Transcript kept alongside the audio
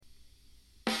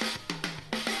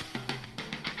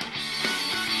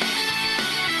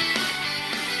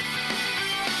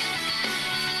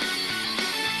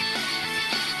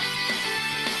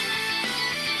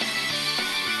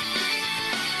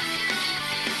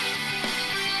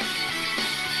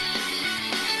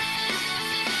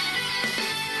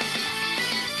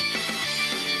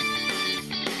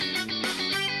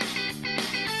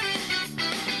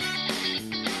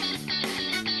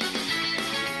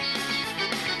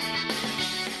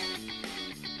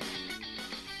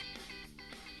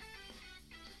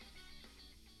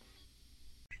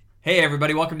Hey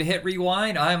everybody, welcome to Hit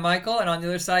Rewind. I'm Michael, and on the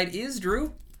other side is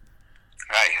Drew.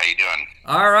 Hi, how you doing?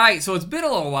 All right, so it's been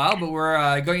a little while, but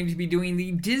we're going to be doing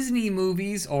the Disney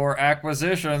movies or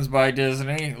acquisitions by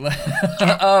Disney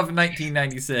of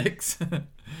 1996.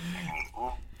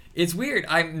 Ooh, It's weird.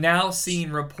 I'm now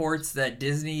seeing reports that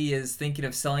Disney is thinking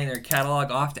of selling their catalog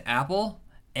off to Apple,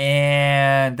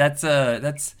 and that's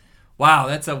wow,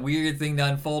 that's a weird thing to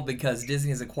unfold because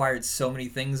Disney has acquired so many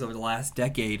things over the last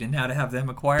decade, and now to have them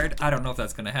acquired, I don't know if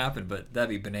that's going to happen, but that'd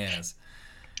be bananas.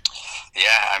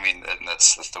 yeah, I mean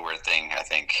that's the weird thing. I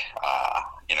think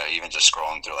even just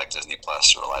scrolling through like Disney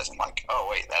Plus, realizing like, oh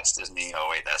wait, that's Disney. Oh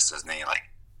wait, that's Disney.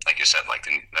 Like you said, like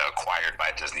the acquired by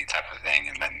Disney type of thing,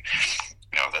 and then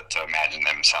that to imagine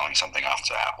them selling something off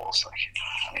to Apple. It's like,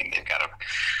 I mean, they've got a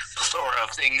plethora of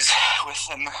things with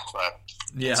them, but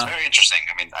it's Yeah. very interesting.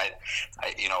 I mean,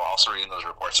 also reading those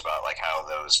reports about like how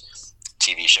those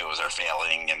TV shows are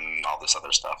failing and all this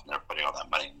other stuff, and they're putting all that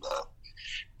money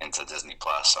into Disney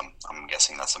Plus. I'm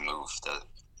guessing that's a move to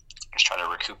just try to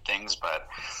recoup things, but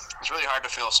it's really hard to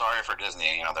feel sorry for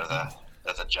Disney.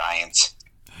 They're the giant,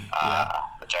 Yeah.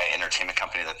 the giant entertainment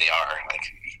company that they are. Like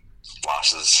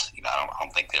losses, I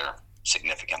don't think they're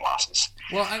significant losses.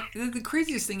 Well, the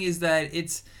craziest thing is that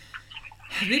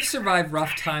they've survived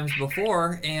rough times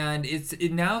before, and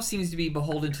it now seems to be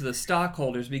beholden to the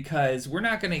stockholders because we're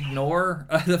not going to ignore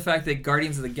the fact that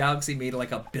Guardians of the Galaxy made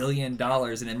like $1 billion,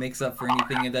 and it makes up for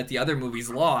anything that the other movies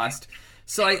lost.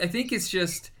 So I think it's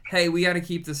just, hey, we got to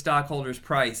keep the stockholders'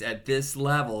 price at this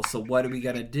level. So what are we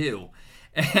gonna do?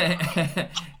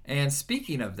 And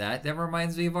speaking of that, that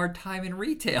reminds me of our time in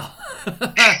retail.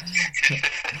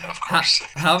 Of how, course.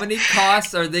 how many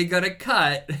costs are they going to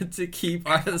cut to keep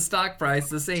the stock price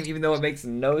the same, even though it makes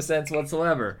no sense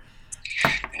whatsoever?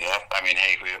 Yeah, I mean,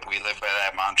 hey, we live by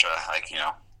that mantra. Like,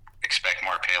 expect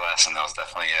more, pay less, and that was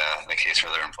definitely the case for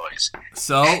their employees.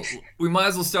 So we might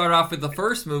as well start off with the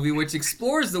first movie, which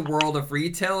explores the world of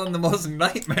retail and the most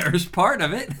nightmarish part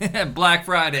of it. Black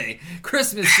Friday,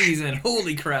 Christmas season.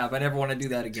 Holy crap, I never want to do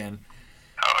that again.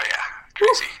 Oh yeah,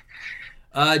 crazy.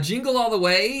 Jingle All the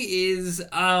Way is,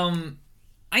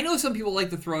 I know some people like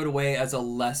to throw it away as a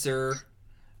lesser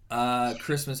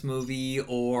Christmas movie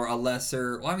or a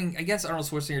lesser. Well, I mean, I guess Arnold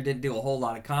Schwarzenegger didn't do a whole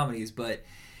lot of comedies, but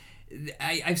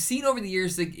I've seen over the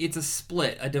years that it's a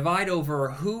split, a divide over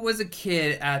who was a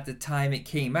kid at the time it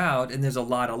came out, and there's a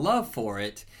lot of love for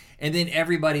it, and then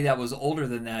everybody that was older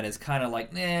than that is kind of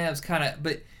like, nah, it's kind of.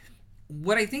 But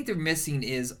what I think they're missing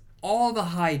is all the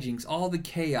hijinks, all the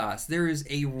chaos. There is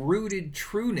a rooted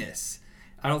trueness.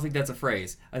 I don't think that's a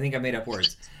phrase. I think I made up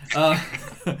words. Uh,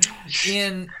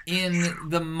 in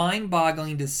the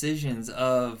mind-boggling decisions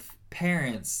of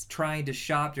parents trying to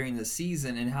shop during the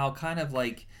season and how kind of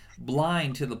like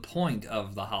blind to the point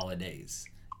of the holidays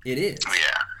it is.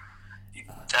 Yeah,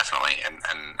 definitely. And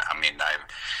I mean,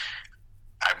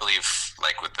 I believe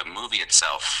like with the movie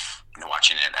itself,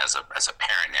 watching it as a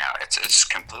parent now, it's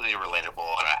completely relatable,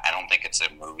 and I don't think it's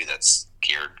a movie that's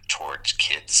geared towards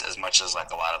kids as much as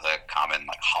like a lot of the common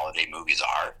like holiday movies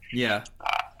are, Yeah.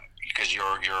 because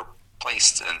you're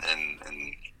placed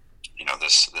in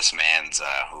this man's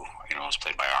who was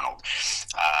played by Arnold,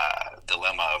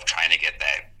 dilemma of trying to get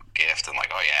that gift and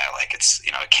like, oh yeah, like it's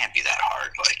it can't be that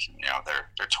hard, like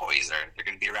they're toys, they're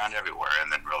going to be around everywhere,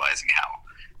 and then realizing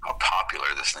how popular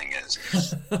this thing is.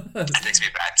 It takes me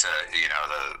back to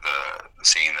the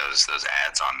seeing those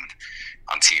ads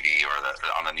on TV or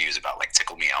on the news about like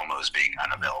Tickle Me Elmo's being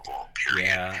unavailable. Period.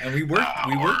 Yeah, and we worked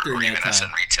Or during that even us in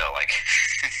time. retail, like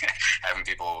having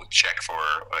people check for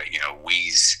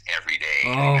Wheeze every day, Oh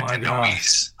my Nintendo gosh.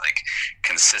 Wheeze, like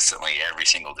consistently every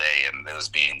single day, and those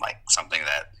being like something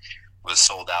that was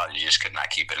sold out and you just could not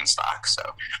keep it in stock. So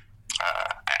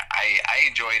I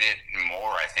enjoyed it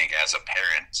more, I think, as a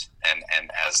parent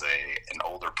and as an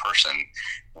older person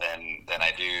than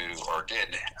I do or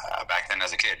did back then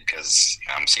as a kid, because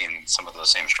I'm seeing some of those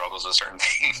same struggles with certain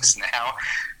things now,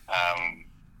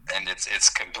 and it's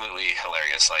completely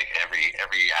hilarious. Like every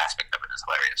aspect of it is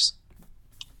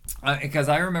hilarious. Because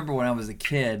I remember when I was a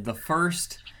kid, the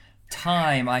first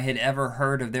time I had ever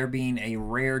heard of there being a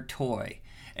rare toy.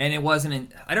 And it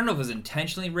wasn't, I don't know if it was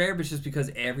intentionally rare, but it's just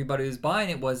because everybody was buying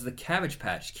it, was the Cabbage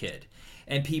Patch Kid.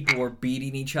 And people were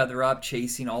beating each other up,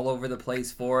 chasing all over the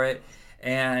place for it.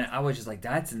 And I was just like,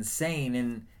 that's insane.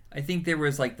 And I think there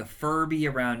was like the Furby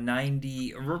around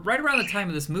 90, right around the time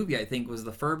of this movie, I think, was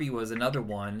the Furby was another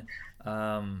one.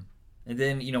 And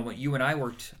then, when you and I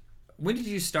worked, when did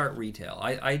you start retail?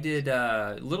 I did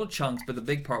little chunks, but the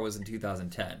big part was in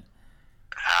 2010.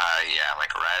 Yeah,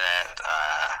 like right at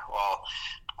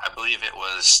I believe it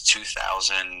was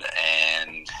 2000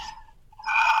 and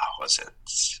was it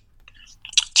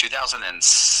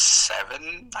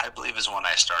 2007? I believe is when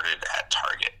I started at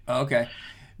Target. Okay.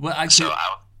 Well, I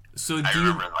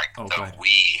remember like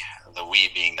the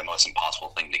Wii being the most impossible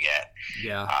thing to get.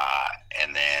 Yeah.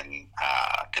 And then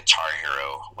Guitar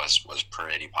Hero was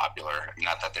pretty popular.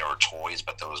 Not that they were toys,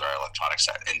 but those are electronics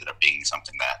that ended up being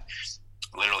something that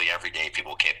literally every day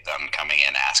people kept them coming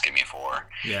in asking me for.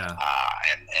 Yeah.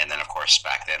 And then of course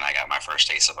back then I got my first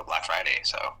taste of a Black Friday.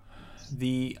 So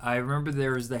I remember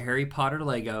there was the Harry Potter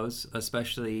Legos,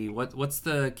 especially what's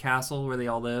the castle where they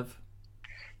all live?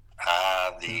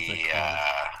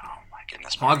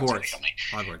 Goodness, Hogwarts,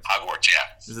 yeah.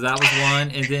 So that was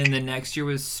one, and then the next year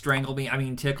was Tickle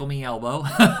Me Elbow.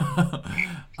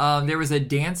 There was a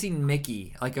Dancing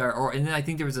Mickey, and then I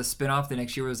think there was a spinoff the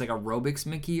next year. It was like a Aerobics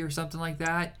Mickey or something like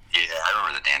that. Yeah, I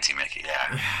remember the Dancing Mickey.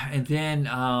 Yeah. And then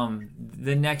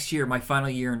the next year, my final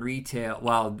year in retail,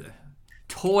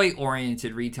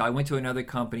 toy-oriented retail, I went to another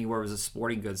company where it was a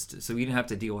sporting goods, so we didn't have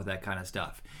to deal with that kind of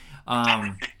stuff.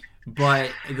 But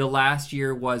the last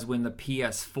year was when the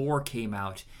PS4 came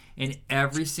out, and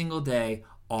every single day,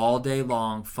 all day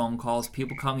long, phone calls,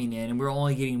 people coming in, and we were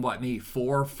only getting, maybe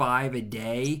 4 or 5 a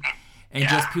day, and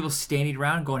just people standing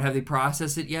around going, have they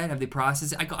processed it yet? Have they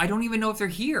processed it? I go, I don't even know if they're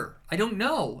here. I don't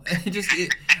know.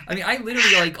 I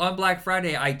literally, on Black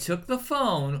Friday, I took the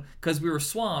phone, because we were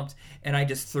swamped, and I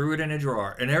just threw it in a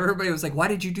drawer, and everybody was like, why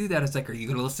did you do that? It's like, are you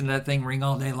going to listen to that thing ring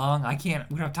all day long? We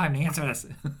don't have time to answer this.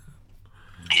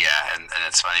 Yeah, and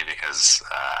it's funny because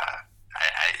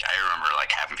I remember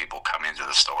having people come into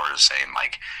the stores saying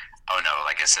oh no,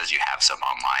 it says you have some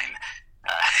online.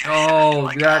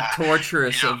 That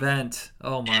torturous event.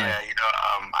 Oh my. Yeah,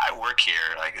 I work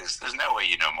here. There's no way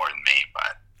you know more than me,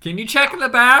 but. Can you check in the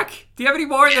back? Do you have any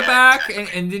more in the back?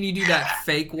 And then you do that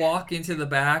fake walk into the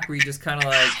back where you just kind of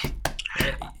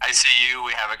I see you.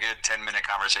 We have a good 10-minute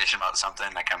conversation about something.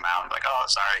 I come out and oh,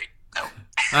 sorry. No.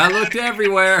 I looked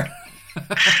everywhere. And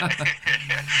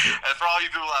for all you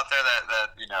people out there that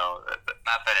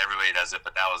not that everybody does it,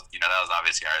 but that was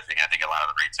obviously our thing. I think a lot of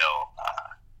the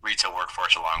retail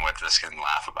workforce along with this can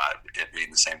laugh about it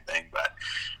being the same thing, but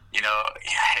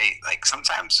hey,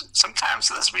 sometimes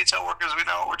this retail workers, we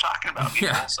know what we're talking about, people.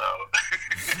 Yeah. So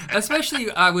especially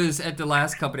I was at the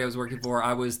last company I was working for,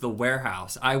 I was the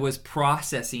warehouse. I was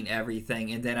processing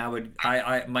everything, and then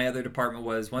my other department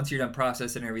was, once you're done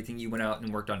processing everything, you went out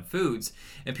and worked on foods.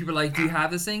 And people are like, do you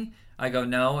have this thing? I go,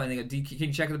 no. And they go, can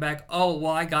you check in the back? Oh,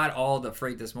 well, I got all the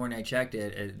freight this morning. I checked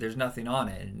it. There's nothing on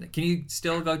it. And can you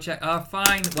still go check?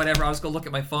 Fine, whatever. I'll just go look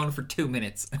at my phone for 2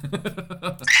 minutes.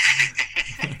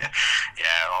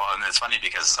 Yeah, well, and it's funny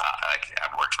because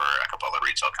I've worked for a couple other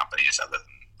retail companies other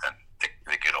than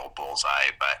the good old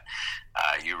Bullseye, but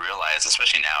you realize,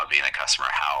 especially now being a customer,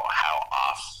 how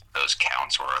off those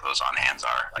counts or those on hands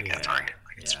are at Target.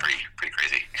 It's pretty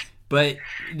crazy. But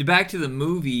back to the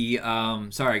movie.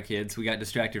 Sorry, kids, we got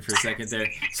distracted for a second there.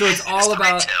 So it's all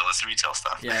about retail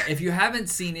stuff. Yeah, if you haven't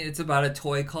seen it, it's about a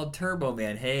toy called Turbo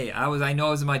Man. Hey, I know I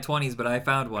was in my 20s, but I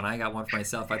found one. I got one for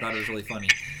myself. I thought it was really funny.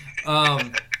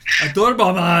 A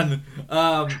Turbo Man.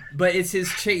 But it's his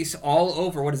chase all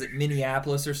over. What is it,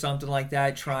 Minneapolis or something like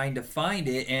that, trying to find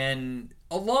it, and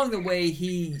along the way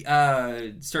he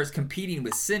starts competing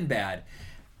with Sinbad.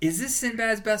 Is this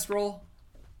Sinbad's best role?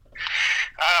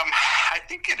 I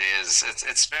think it is.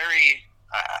 It's very.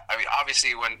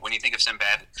 Obviously, when you think of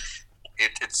Sinbad,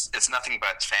 it's nothing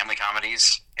but family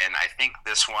comedies, and I think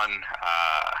this one,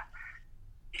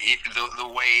 the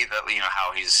way that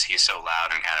how he's so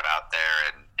loud and kind of out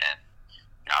there, and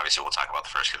obviously we'll talk about the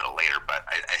first kid a little later, but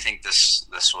I think this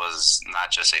was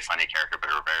not just a funny character, but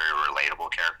a very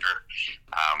relatable character.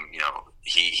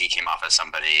 He came off as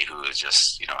somebody who was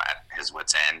just at his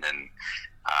wit's end, and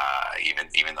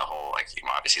even the whole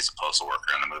obviously he's a postal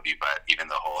worker in the movie, but even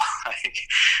the whole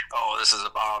this is a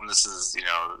bomb, this is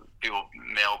people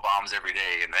mail bombs every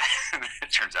day, and then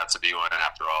it turns out to be one, and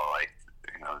after all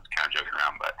kind of joking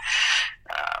around, but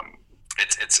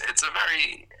it's a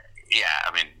very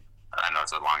I know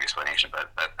it's a long explanation,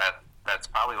 but that's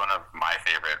probably one of my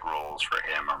favorite roles for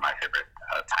him, or my favorite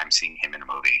time seeing him in a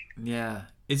movie. Yeah.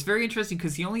 It's very interesting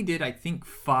because he only did, I think,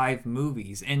 5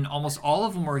 movies, and almost all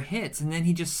of them were hits, and then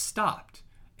he just stopped.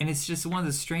 And it's just one of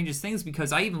the strangest things,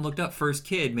 because I even looked up First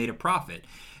Kid made a profit.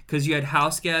 Because you had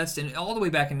House Guest, and all the way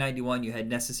back in 91, you had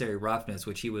Necessary Roughness,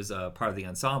 which he was part of the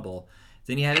ensemble.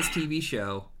 Then he had his TV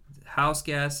show, House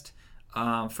Guest,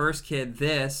 First Kid,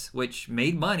 which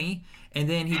made money. And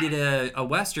then he did a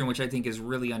Western, which I think is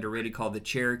really underrated, called The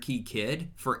Cherokee Kid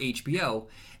for HBO.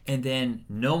 And then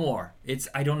no more.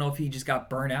 I don't know if he just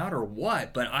got burnt out or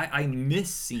what, but I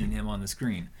miss seeing him on the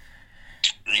screen.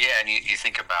 Yeah, and you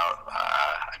think about,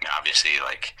 I mean, obviously,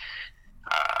 like,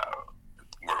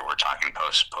 we're talking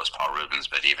post Paul Rubens,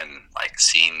 but even like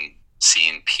seeing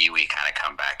Pee-wee kind of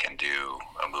come back and do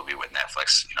a movie with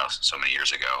Netflix, so many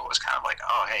years ago, was kind of like,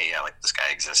 oh, hey, yeah, like this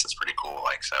guy exists. It's pretty cool.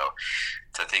 Like, so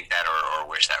to think that or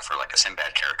wish that for like a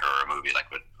Sinbad character or a movie, like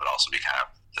would also be kind of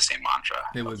the same mantra.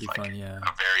 It would be like fun, yeah.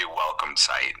 A very welcome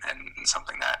sight and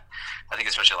something that I think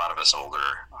especially a lot of us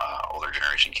older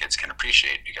generation kids can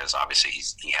appreciate, because obviously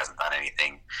he hasn't done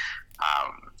anything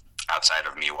outside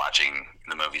of me watching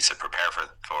the movies to prepare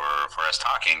for us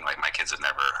talking. Like, my kids have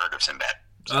never heard of Sinbad.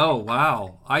 Oh,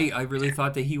 wow. I really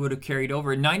thought that he would have carried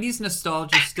over. 90s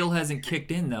nostalgia still hasn't kicked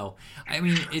in, though. I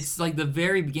mean, it's like the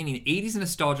very beginning. 80s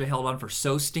nostalgia held on for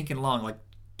so stinking long, like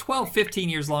 12, 15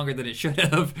 years longer than it should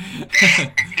have.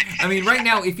 I mean, right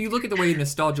now, if you look at the way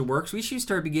nostalgia works, we should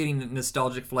start getting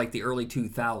nostalgic for like the early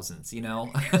 2000s,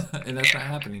 and that's not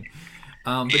happening.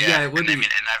 But yeah, it would be. I mean,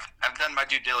 and I've done my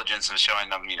due diligence in showing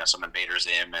them, some Invader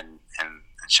Zim and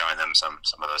showing them some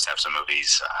of those types of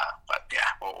movies. But yeah,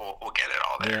 we'll get it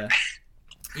all there.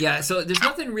 Yeah. So there's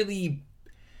nothing really.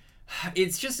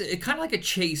 It's just kind of like a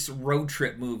chase road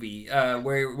trip movie,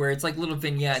 where it's like little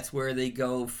vignettes where they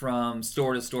go from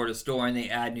store to store to store and they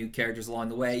add new characters along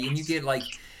the way, and you get like.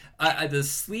 The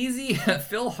sleazy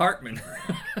Phil Hartman.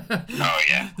 Oh,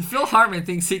 yeah. Phil Hartman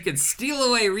thinks he can steal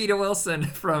away Rita Wilson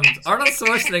from Arnold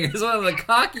Schwarzenegger. It's one of the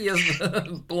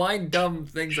cockiest, blind, dumb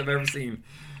things I've ever seen.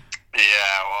 Yeah,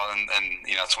 well, and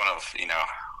it's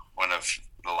one of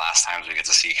the last times we get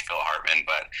to see Phil Hartman,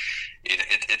 but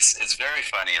it's very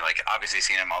funny. Like, obviously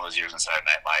seeing him all those years in Saturday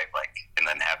Night Live, like, and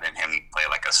then having him play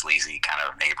like a sleazy kind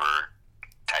of neighbor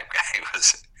type guy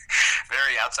was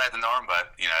very outside the norm,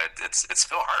 but it's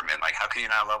Phil Hartman. Like, how can you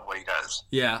not love what he does?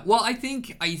 Yeah, well, I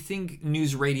think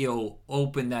News Radio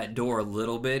opened that door a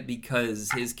little bit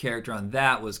because his character on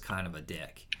that was kind of a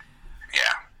dick.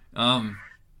 Yeah.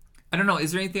 I don't know.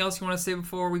 Is there anything else you want to say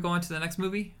before we go on to the next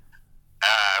movie?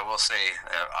 I will say,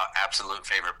 absolute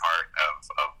favorite part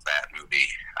of that movie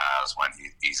is when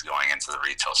he's going into the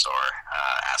retail store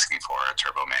asking for a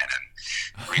Turbo Man,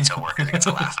 and retail worker gets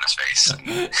a laugh in his face.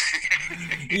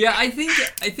 Yeah, I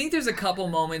think there's a couple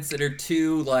moments that are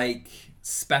too like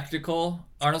spectacle.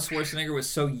 Arnold Schwarzenegger was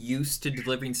so used to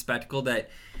delivering spectacle that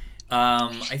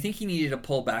I think he needed to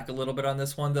pull back a little bit on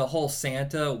this one. The whole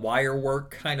Santa wire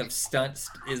work kind of stunt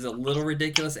is a little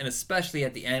ridiculous, and especially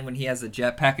at the end when he has the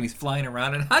jetpack and he's flying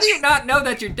around. And how do you not know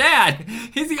that's your dad?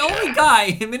 He's the only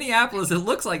guy in Minneapolis that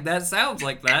looks like that, sounds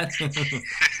like that.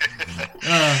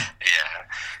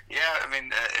 Yeah. I mean,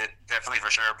 definitely for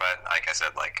sure. But like I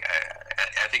said, like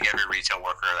I think every retail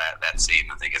worker that scene,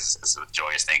 I think is a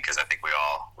joyous thing, because I think we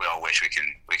all wish we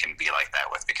can be like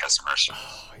that with the customers.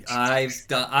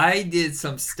 I did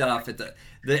some stuff at the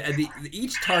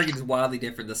each Target is wildly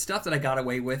different. The stuff that I got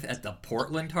away with at the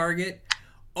Portland Target,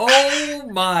 oh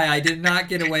my, I did not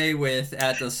get away with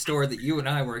at the store that you and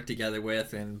I worked together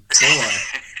with, and boy.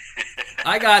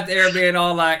 I got there being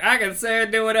all like, I can say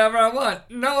and do whatever I want.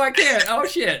 No, I can't. Oh,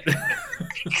 shit.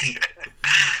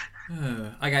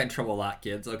 I got in trouble a lot,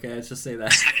 kids. Okay, let's just say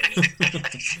that.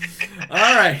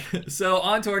 All right, so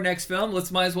on to our next film.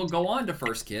 Might as well go on to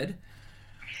First Kid.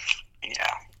 Yeah.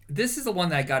 This is the one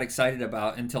that I got excited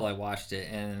about until I watched it,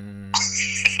 and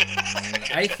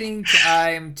I think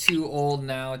I'm too old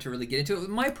now to really get into it.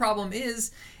 My problem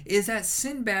is that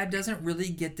Sinbad doesn't really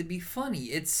get to be funny.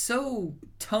 It's so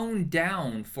toned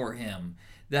down for him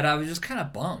that I was just kind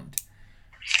of bummed.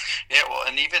 Yeah, well,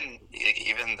 and even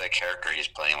the character he's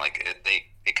playing, like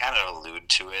they kind of allude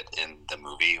to it in the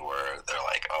movie where they're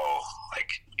like, oh, like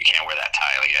you can't wear that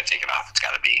tie, like you gotta take it off. It's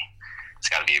gotta be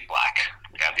black.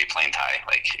 It gotta be plain tie.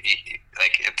 Like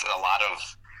it's a lot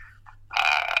of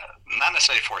not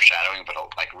necessarily foreshadowing, but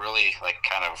like really like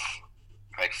kind of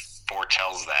like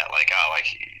foretells that, like, oh, like,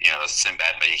 this is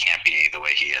Sinbad, but he can't be the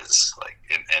way he is, like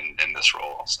in this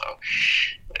role. So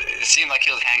it seemed like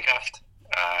he was handcuffed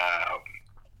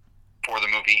for the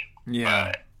movie. Yeah.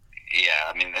 But,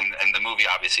 yeah, I mean, and the movie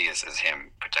obviously is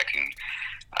him protecting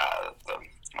the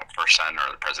first son,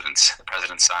 or the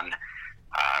president's son,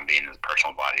 being his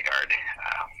personal bodyguard,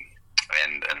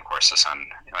 and of course the son,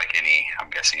 like I'm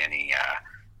guessing any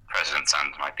president's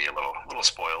son might be a little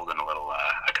spoiled and a little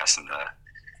accustomed to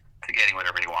getting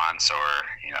whatever he wants, or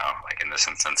like in this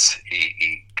instance,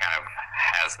 he kind of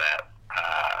has that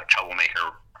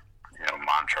troublemaker,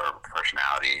 mantra or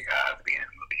personality at the beginning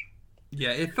of the movie.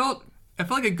 Yeah, it felt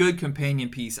like a good companion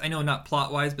piece. I know not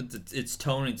plot wise, but its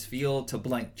tone, its feel to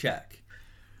Blank Check.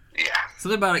 Yeah.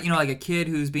 Something about it, like a kid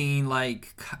who's being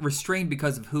like restrained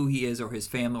because of who he is or his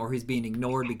family, or he's being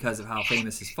ignored because of how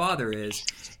famous his father is,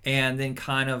 and then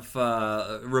kind of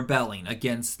rebelling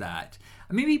against that.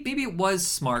 Maybe it was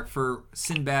smart for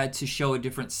Sinbad to show a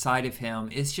different side of him.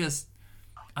 It's just,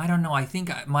 I don't know. I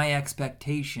think my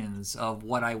expectations of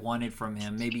what I wanted from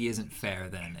him maybe isn't fair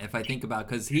then. If I think about,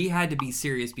 because he had to be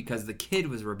serious because the kid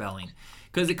was rebelling.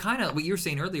 Because it kind of, what you were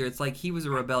saying earlier, it's like he was a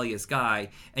rebellious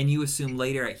guy, and you assume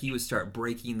later he would start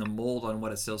breaking the mold on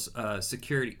what a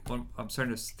security, I'm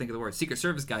starting to think of the word, Secret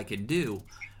Service guy can do.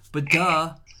 But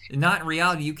not in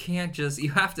reality. You can't just,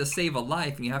 you have to save a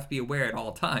life, and you have to be aware at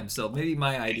all times. So maybe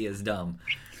my idea is dumb.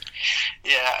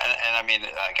 Yeah, and I mean,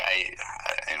 like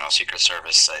Secret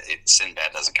Service,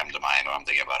 Sinbad doesn't come to mind when I'm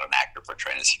thinking about an actor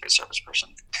portraying a Secret Service person.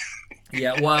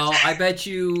 Yeah, well, I bet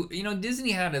you,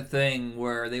 Disney had a thing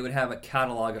where they would have a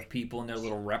catalog of people in their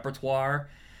little repertoire,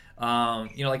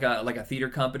 like a theater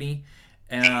company,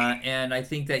 and I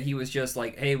think that he was just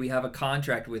like, hey, we have a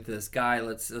contract with this guy,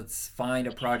 let's find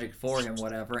a project for him,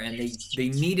 whatever, and they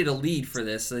needed a lead for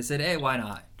this, so they said, hey, why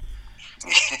not?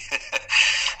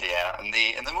 Yeah, and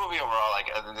the movie overall, like,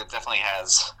 it definitely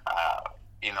has,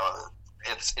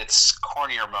 it's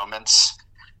cornier moments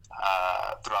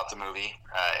throughout the movie.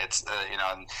 It's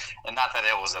and not that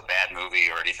it was a bad movie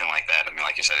or anything like that. I mean,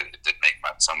 like you said, it did make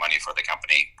some money for the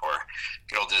company, for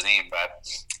good old Disney, but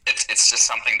it's just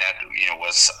something that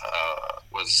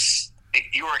was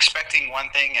you were expecting one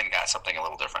thing and got something a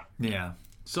little different. Yeah.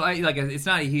 So it's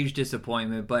not a huge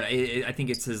disappointment, but I think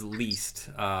it's his least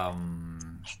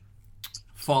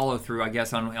follow through, I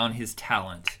guess, on his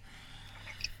talent.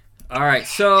 All right,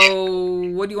 so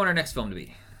what do you want our next film to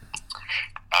be?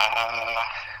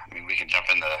 We can jump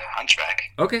into Hunchback.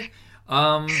 Okay.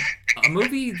 A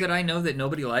movie that I know that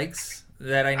nobody likes,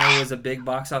 that I know was a big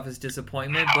box office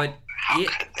disappointment, but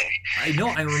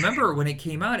I remember when it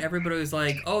came out, everybody was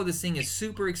like, oh, this thing is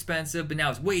super expensive, but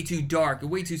now it's way too dark,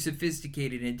 way too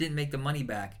sophisticated, and it didn't make the money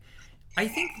back. I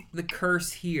think the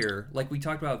curse here, like we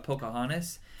talked about with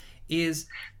Pocahontas, is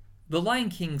The Lion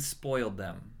King spoiled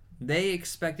them. They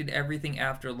expected everything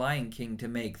after Lion King to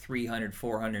make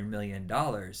 $300-400 million,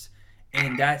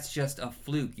 and that's just a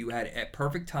fluke. You had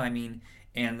perfect timing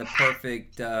and the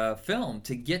perfect film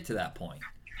to get to that point.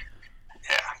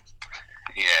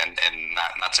 Yeah, and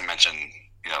not to mention,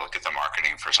 look at the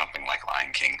marketing for something like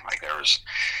Lion King. Like, there was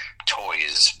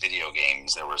toys, video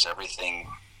games, there was everything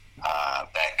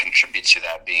that contributes to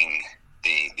that being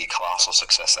the colossal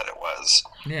success that it was.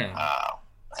 Yeah.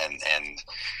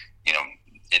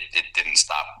 It didn't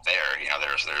stop there.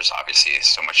 There's obviously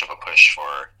so much of a push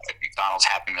for McDonald's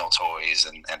Happy Meal toys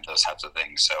and those types of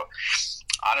things. So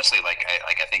honestly,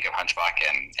 I think of Hunchback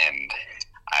and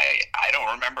I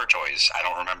don't remember toys. I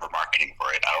don't remember marketing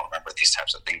for it. I don't remember these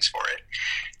types of things for it.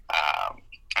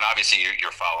 And obviously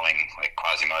you're following like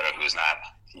Quasimodo, who's not,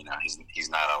 he's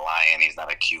not a lion. He's not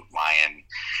a cute lion.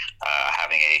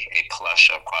 Having a plush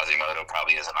of Quasimodo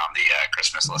probably isn't on the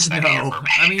Christmas list. No,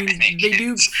 I mean,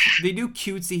 they do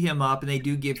cutesy him up, and they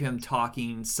do give him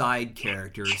talking side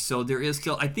characters. So there is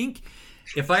still, I think,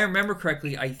 if I remember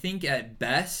correctly, I think at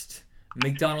best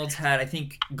McDonald's had,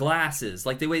 glasses,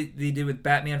 like the way they did with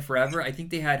Batman Forever. I think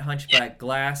they had Hunchback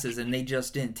glasses, and they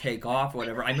just didn't take off or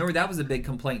whatever. I remember that was a big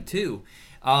complaint too.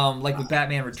 Like with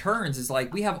Batman Returns, is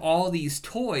like we have all these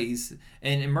toys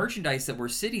and merchandise that we're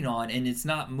sitting on, and it's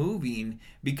not moving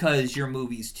because your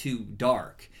movie's too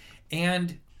dark.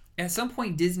 And at some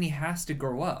point, Disney has to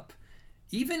grow up.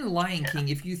 Even Lion King,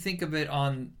 if you think of it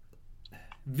on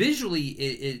visually,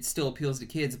 it still appeals to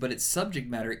kids, but its subject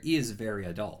matter is very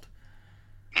adult.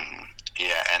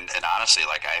 Yeah, and honestly,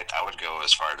 like I would go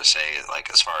as far to say, like,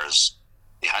 as far as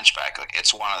the Hunchback, like,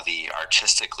 it's one of the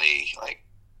artistically, like,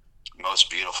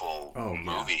 most beautiful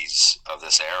movies of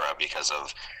this era because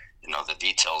of the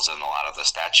details in a lot of the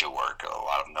statue work, a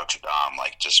lot of Notre Dame,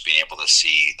 like just being able to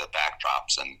see the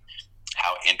backdrops and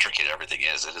how intricate everything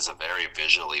is. It is a very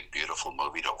visually beautiful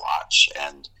movie to watch,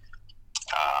 and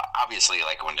obviously,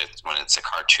 like when it's a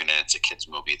cartoon and it's a kids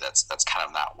movie, that's kind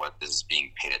of not what is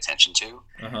being paid attention to.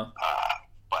 Uh-huh.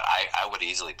 But I would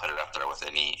easily put it up there with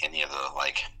any of the,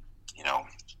 like,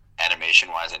 animation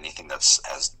wise, anything that's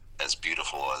as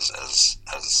beautiful as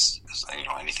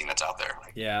anything that's out there.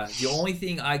 Yeah, the only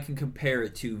thing I can compare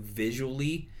it to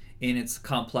visually in its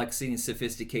complexity and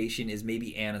sophistication is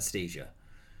maybe Anastasia.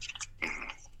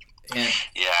 Mm-hmm. And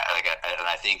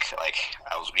I think, like,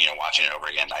 I was watching it over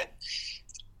again.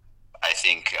 I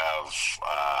think of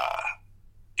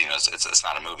it's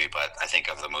not a movie, but I think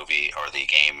of the movie or the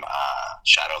game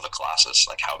Shadow of the Colossus,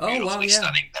 like how beautifully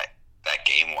stunning that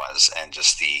game was. cameras and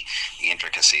just the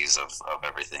intricacies of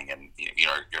everything. And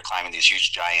you're climbing these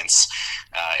huge giants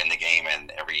in the game,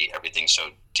 and everything's so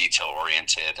detail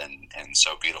oriented and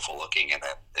so beautiful looking, and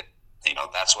it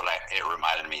that's what it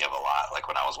reminded me of a lot. Like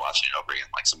when I was watching it over again,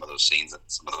 like some of those scenes,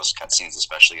 some of those cut scenes,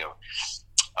 especially of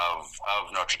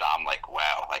Notre Dame. Like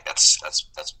wow, like that's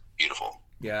beautiful.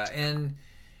 Yeah, and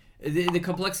the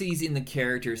complexities in the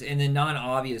characters and the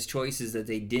non-obvious choices that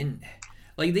they didn't.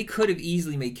 Like, they could have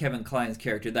easily made Kevin Kline's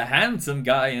character the handsome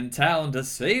guy in town to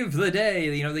save the day.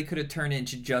 They could have turned it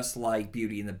into just like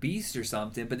Beauty and the Beast or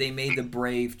something, but they made the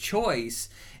brave choice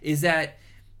is that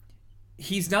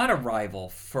he's not a rival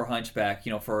for Hunchback,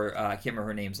 for, I can't remember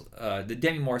her name's, the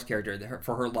Demi Moore's character,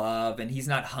 for her love, and he's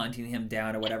not hunting him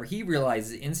down or whatever. He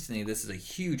realizes instantly this is a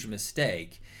huge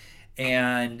mistake.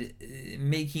 And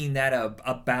making that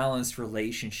a balanced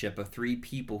relationship of three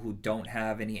people who don't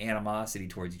have any animosity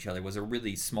towards each other was a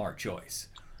really smart choice.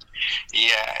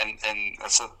 Yeah, and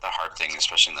that's the hard thing,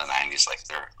 especially in the 90s.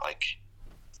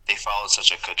 They followed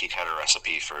such a cookie cutter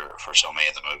recipe for so many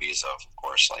of the movies. Of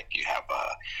course, like you have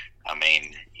a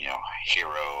main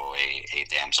hero, a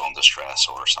damsel in distress,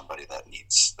 or somebody that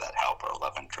needs that help, or a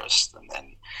love interest, and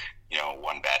then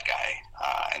one bad guy.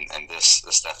 And this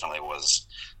definitely was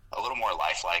a little more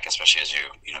lifelike, especially as you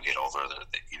get older.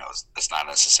 It's not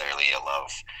necessarily a love.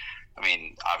 I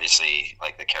mean, obviously,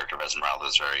 like the character of Esmeralda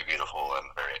is very beautiful and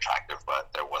very attractive, but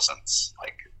it wasn't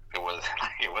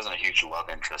a huge love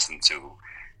interest into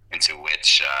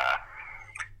which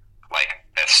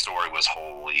that story was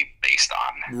wholly based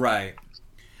on. Right.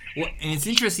 Well, and it's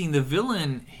interesting. The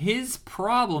villain, his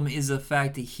problem is the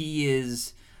fact that he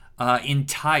is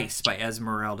enticed by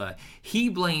Esmeralda. He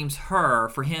blames her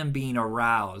for him being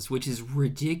aroused, which is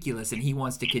ridiculous, and he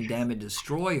wants to condemn and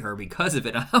destroy her because of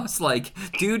it. I was like,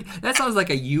 dude, that sounds like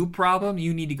a you problem.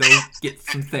 You need to go get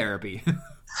some therapy.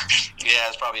 Yeah,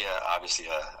 it's probably obviously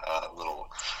a little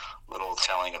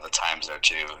telling of the times there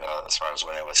too, as far as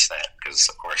when it was set, because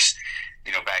of course,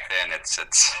 back then it's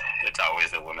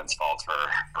always the women's fault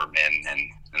for men and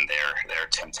their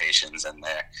temptations, and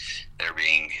they're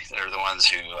the ones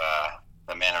who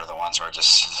the men are the ones who are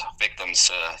just victims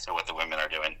to what the women are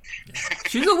doing.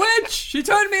 She's a witch. She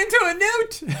turned me into a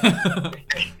newt.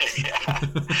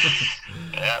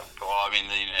 Yeah. Well, I mean,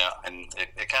 and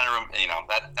it kind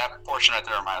of that portion right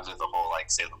there reminds me of the whole like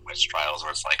Salem witch trials,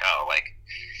 where it's like, oh, like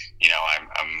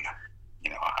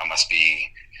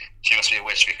she must be a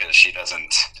witch because she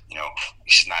doesn't,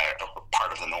 she's not a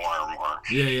part of the norm, or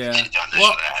yeah. She's done this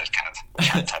or that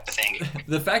kind of type of thing.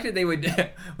 The fact that they would,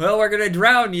 we're going to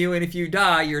drown you, and if you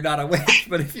die, you're not a witch.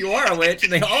 But if you are a witch,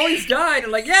 and they always died,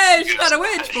 and like, yay, she's not a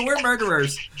witch, but we're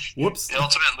murderers. Whoops. The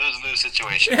ultimate lose-lose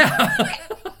situation. Yeah.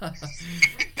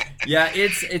 Yeah,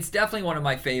 it's definitely one of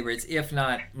my favorites, if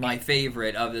not my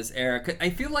favorite of this era. I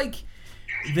feel like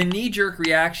the knee-jerk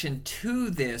reaction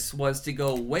to this was to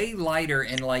go way lighter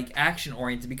and like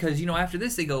action-oriented, because after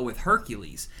this they go with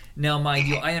Hercules. Now, mind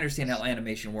you, I understand how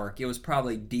animation work. It was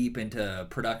probably deep into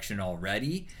production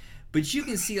already, but you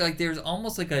can see like there's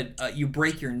almost like you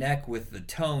break your neck with the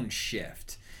tone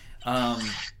shift. And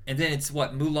then it's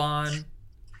Mulan,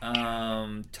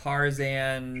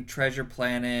 Tarzan, Treasure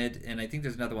Planet, and I think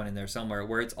there's another one in there somewhere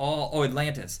where it's all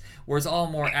Atlantis, where it's all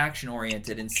more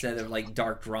action-oriented instead of like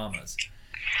dark dramas.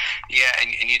 Yeah,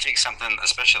 and you take something,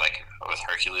 especially like with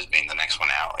Hercules being the next one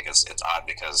out, like it's odd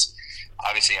because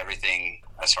obviously everything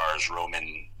as far as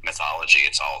Roman mythology,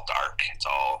 it's all dark. It's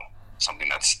all something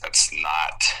that's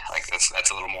not like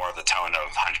that's a little more of the tone of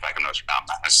Hunchback of Notre Dame,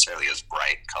 not necessarily as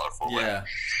bright, colorful. Yeah,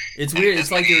 it's weird.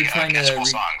 It's like they were trying to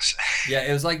songs. Yeah,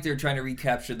 it was like they were trying to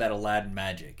recapture that Aladdin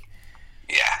magic.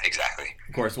 Yeah, exactly.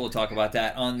 Of course, we'll talk about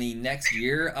that on the next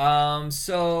year.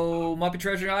 So Muppet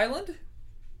Treasure Island.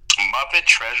 Muppet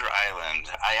Treasure Island.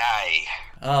 Aye.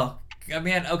 Oh,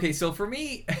 man. Okay, so for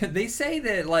me, they say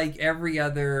that like every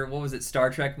other, Star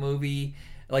Trek movie,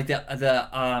 like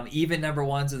the even number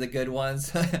ones are the good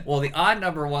ones. Well, the odd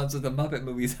number ones of the Muppet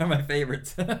movies are my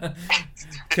favorites.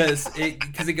 Because it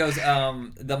goes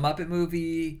the Muppet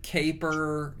movie,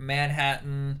 Caper,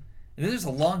 Manhattan, and then there's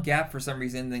a long gap for some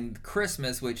reason. Then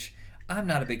Christmas, which I'm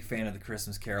not a big fan of the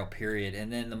Christmas Carol, period.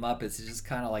 And then the Muppets is just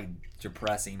kind of like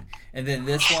depressing. And then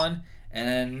this one, and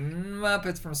then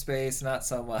Muppets from Space, not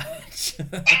so much.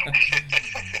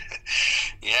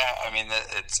 Yeah, I mean,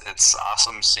 it's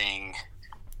awesome seeing.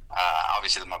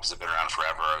 Obviously, the Muppets have been around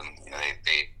forever, and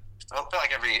they feel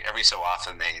like every so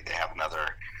often they have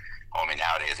another. Well, I mean,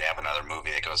 nowadays they have another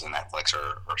movie that goes on Netflix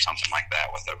or something like that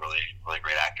with a really, really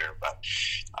great actor. But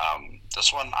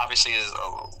this one obviously is a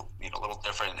little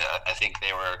different. I think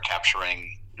they were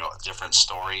capturing different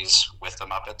stories with the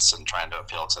Muppets and trying to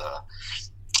appeal to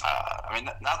I mean,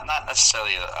 not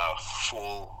necessarily a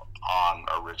full on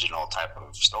original type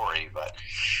of story, but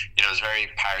it was very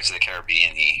Pirates of the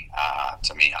Caribbean-y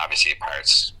to me. Obviously,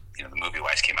 Pirates, the movie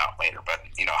wise came out later, but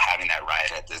having that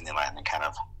ride at Disneyland and kind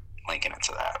of linking it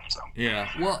to that. So yeah,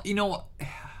 well,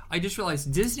 I just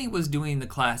realized Disney was doing the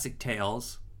classic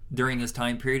tales during this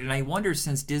time period, and I wonder,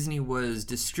 since Disney was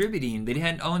distributing, they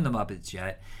hadn't owned the Muppets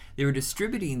yet. They were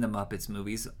distributing the Muppets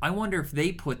movies. I wonder if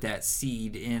they put that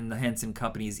seed in the Henson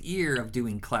Company's ear of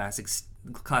doing classic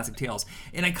tales.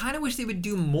 And I kind of wish they would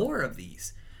do more of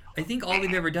these. I think all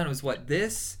they've ever done was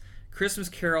this, Christmas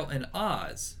Carol, and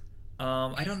Oz.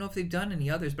 I don't know if they've done any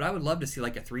others, but I would love to see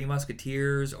like a Three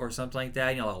Musketeers or something like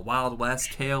that. A Wild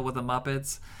West tale with the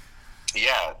Muppets.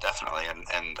 Yeah, definitely.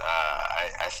 And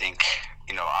I think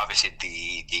obviously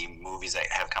the movies that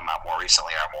have come out more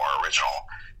recently are more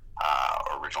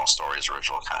original stories,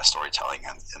 original kind of storytelling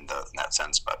in that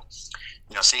sense. But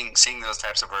seeing those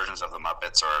types of versions of the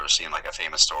Muppets, or seeing like a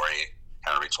famous story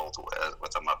kind of retold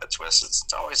with a Muppet twist,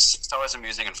 it's always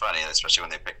amusing and funny, especially when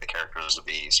they pick the characters to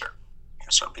be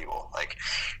certain people, like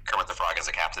Kermit the Frog as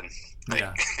a captain.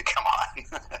 Yeah. Come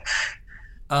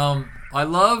on. I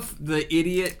love the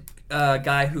idiot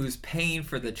guy who's paying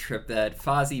for the trip that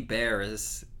Fozzie Bear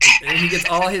is. And he gets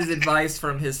all his advice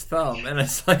from his thumb, and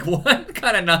it's like, what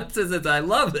kind of nonsense is? I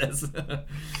love this. Well,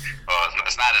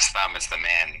 it's not his thumb; it's the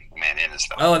man in his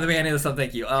thumb. Oh, the man in his thumb.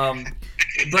 Thank you.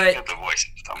 But the voice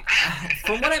in his thumb.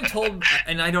 From what I'm told,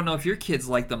 and I don't know if your kids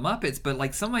like the Muppets, but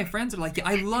like some of my friends are like,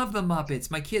 I love the Muppets.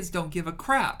 My kids don't give a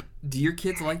crap. Do your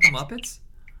kids like the Muppets?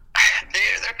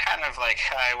 They're kind of like,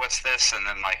 hi, what's this? And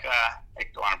then like, I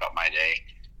go on about my day.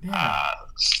 Yeah.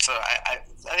 So I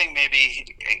think maybe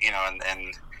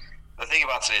and the thing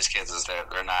about today's kids is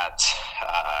they're not,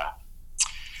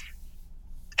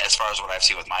 as far as what I've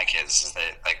seen with my kids, is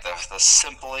that like the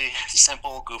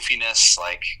simple goofiness,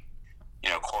 like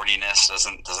corniness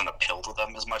doesn't appeal to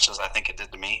them as much as I think it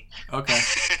did to me. Okay.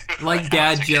 Like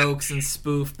dad jokes and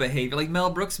spoof behavior, like Mel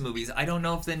Brooks movies. I don't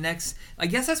know if I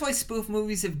guess that's why spoof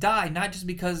movies have died, not just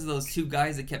because of those two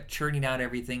guys that kept churning out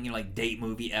everything, like date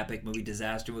movie, epic movie,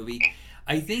 disaster movie.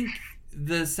 I think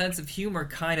the sense of humor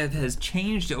kind of has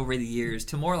changed over the years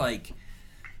to more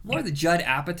the Judd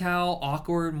Apatow,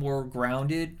 awkward, more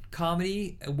grounded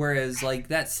comedy, whereas like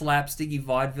that slapsticky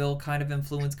vaudeville kind of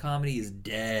influenced comedy is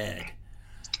dead.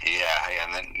 Yeah,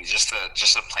 and then just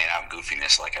the plain out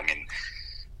goofiness, like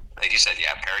you said,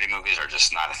 parody movies are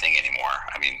just not a thing anymore.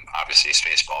 I mean, obviously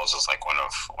Spaceballs is like one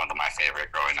of my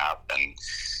favorite growing up, and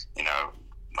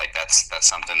like that's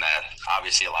something that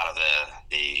obviously a lot of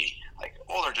the like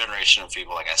older generation of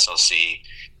people, like I still see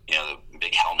the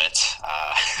big helmet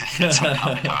at some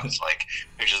Comic-Cons, like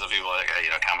pictures of people like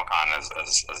Comic-Con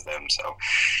as them. So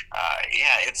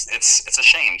it's a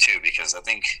shame too, because I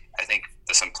think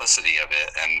the simplicity of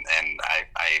it, and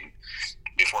I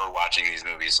before watching these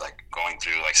movies, like going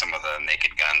through like some of the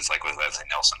Naked Guns, like with Leslie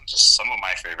Nielsen, just some of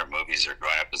my favorite movies are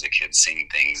growing up as a kid, seeing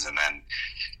things and then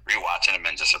rewatching them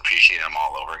and just appreciating them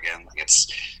all over again. Like it's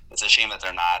a shame that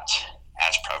they're not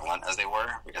as prevalent as they were,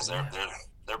 because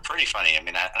they're pretty funny. I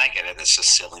mean, I get it. It's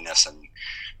just silliness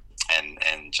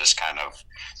and just kind of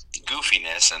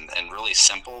goofiness and really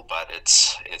simple, but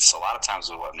it's a lot of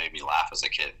times what made me laugh as a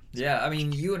kid. Yeah, I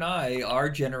mean, you and I, our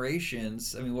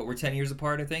generations, I mean, we're 10 years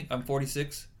apart, I think. I'm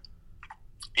 46.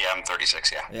 Yeah, I'm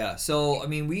 36, yeah. Yeah, so, I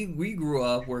mean, we grew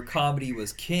up where comedy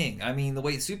was king. I mean, the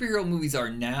way superhero movies are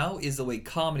now is the way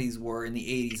comedies were in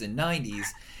the 80s and 90s.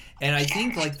 And I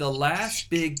think, like, the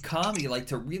last big comedy, like,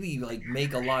 to really, like,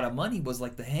 make a lot of money was,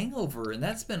 like, The Hangover, and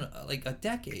that's been, like, a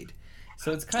decade.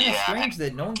 So it's kind of strange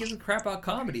that no one gives a crap about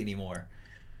comedy anymore.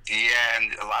 Yeah,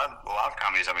 and a lot of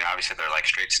comedies, I mean, obviously they're, like,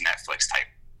 straight to Netflix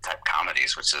type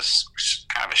comedies, which is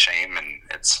kind of a shame, and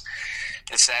it's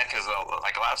sad because,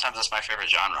 like, a lot of times that's my favorite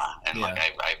genre, and, like,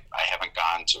 I haven't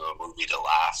gone to a movie to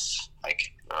laugh,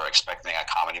 like, or expecting a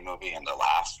comedy movie and to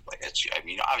laugh. Like, I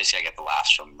mean, obviously I get the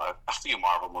laughs from a few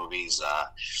Marvel movies. I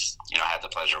had the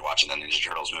pleasure of watching the Ninja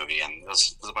Turtles movie, and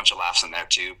there's a bunch of laughs in there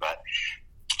too, but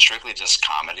strictly just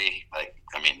comedy. Like,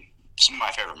 I mean, some of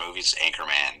my favorite movies,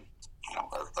 Anchorman,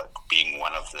 being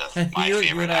one of my favorite.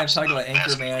 You and I have talked about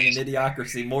Anchorman and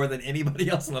Idiocracy more than anybody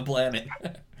else on the planet.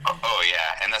 Oh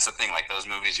yeah, and that's the thing. Like, those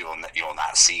movies you will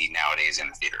not see nowadays in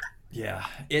the theater. Yeah,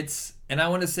 and I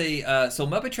want to say, so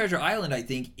Muppet Treasure Island, I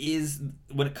think, is,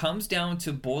 when it comes down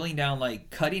to boiling down, like,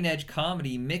 cutting edge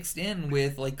comedy mixed in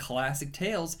with, like, classic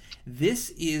tales, this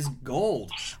is gold.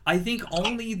 I think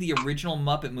only the original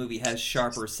Muppet movie has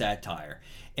sharper satire.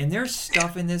 And there's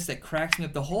stuff in this that cracks me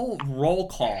up. The whole roll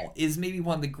call is maybe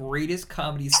one of the greatest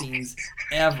comedy scenes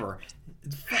ever.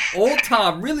 Old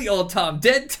Tom, really old Tom,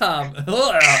 dead Tom.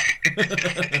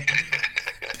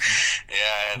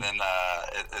 Yeah, and then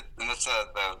and that's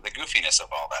the goofiness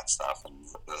of all that stuff and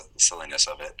the silliness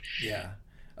of it. Yeah.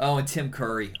 Oh, and Tim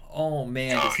Curry. Oh,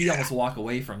 man, does he almost walk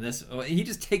away from this? He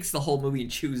just takes the whole movie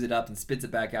and chews it up and spits it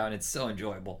back out, and it's so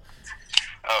enjoyable.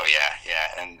 Oh,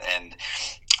 yeah, and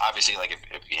obviously, like,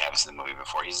 if you haven't seen the movie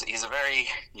before, he's a very,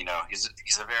 he's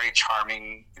a very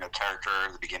charming, character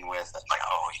to begin with. And like,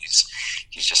 oh,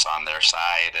 he's just on their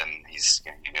side, and he's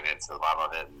going to get into the bottom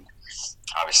of it. And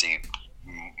obviously,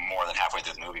 more than halfway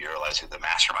through the movie, you realize who the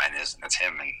mastermind is, and it's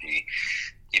him. And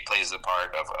he plays the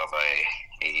part of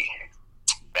a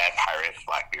bad pirate,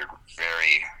 Blackbeard,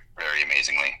 very, very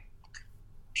amazingly.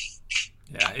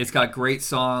 Yeah, it's got great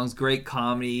songs, great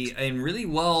comedy, and really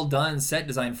well done set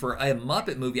design for a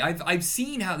Muppet movie. I've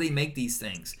seen how they make these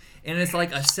things, and it's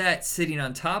like a set sitting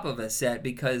on top of a set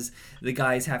because the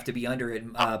guys have to be under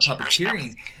it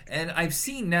puppeteering. And I've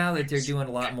seen now that they're doing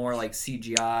a lot more like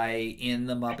CGI in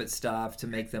the Muppet stuff to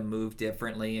make them move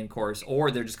differently, of course,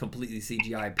 or they're just completely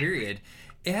CGI, period.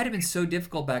 It had been so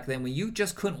difficult back then when you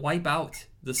just couldn't wipe out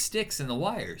the sticks and the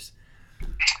wires.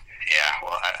 Yeah,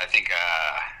 well, I think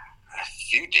a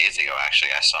few days ago,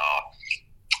 actually, I saw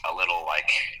a little, like,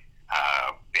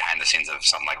 behind the scenes of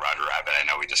something like Roger Rabbit. I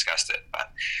know we discussed it,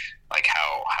 but, like,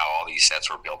 how all these sets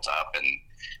were built up and,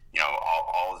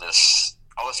 all this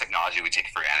technology we take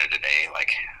for granted today,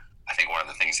 like, I think one of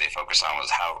the things they focused on was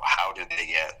how did they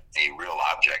get a real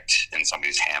object in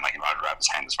somebody's hand, like in Roger Rabbit's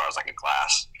hand, as far as like a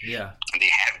glass. Yeah. And they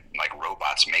had like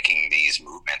robots making these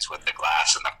movements with the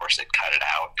glass, and of course they'd cut it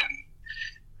out and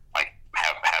like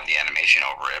have the animation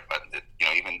over it. But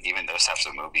even those types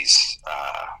of movies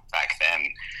back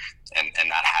then, and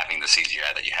not having the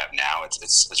CGI that you have now,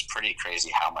 it's pretty crazy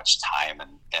how much time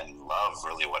and love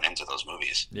really went into those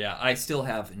movies. Yeah, I still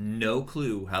have no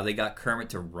clue how they got Kermit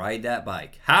to ride that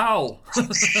bike. How?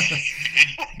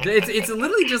 it's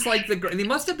literally just like they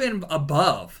must have been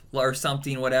above or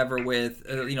something, whatever, with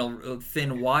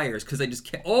thin wires because they just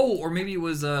can't. Oh, or maybe it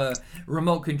was a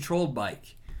remote controlled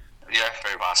bike. Yeah,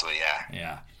 very possibly.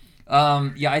 Yeah.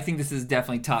 I think this is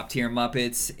definitely top tier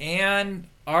Muppets. And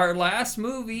our last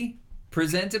movie,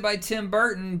 presented by Tim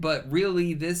Burton, but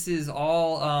really this is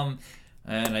all,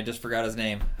 and I just forgot his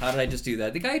name. How did I just do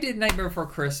that? The guy who did Nightmare Before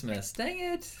Christmas. Dang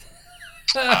it. Is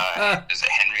it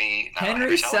Henry? No,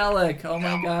 Henry Selick. Oh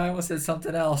my God, I almost said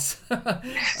something else.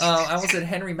 I almost said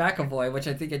Henry McAvoy, which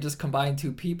I think I just combined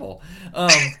two people.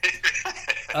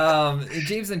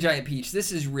 James and the Giant Peach,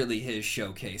 this is really his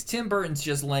showcase. Tim Burton's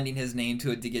just lending his name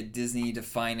to it to get Disney to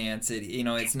finance it.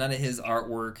 It's none of his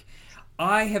artwork.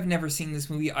 I have never seen this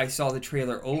movie. I saw the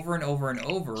trailer over and over and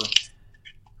over.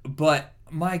 But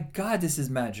my God, this is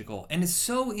magical. And it's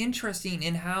so interesting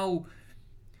in how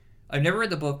I've never read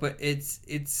the book, but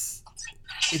it's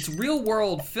real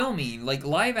world filming, like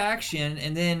live action,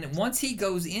 and then once he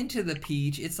goes into the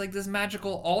Peach, it's like this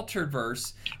magical altered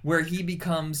verse where he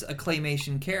becomes a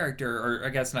claymation character, or I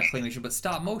guess not claymation, but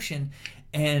stop motion.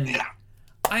 And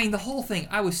I mean, the whole thing,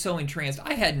 I was so entranced.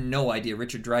 I had no idea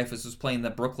Richard Dreyfuss was playing the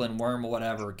Brooklyn Worm or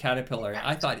whatever, Caterpillar.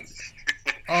 I thought,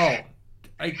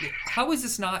 how is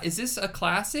this not? Is this a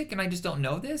classic and I just don't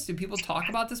know this? Do people talk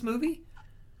about this movie?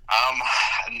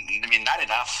 I mean, not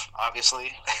enough,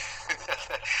 obviously.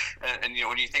 and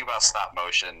when you think about stop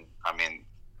motion, I mean,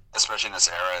 especially in this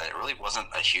era, it really wasn't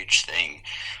a huge thing.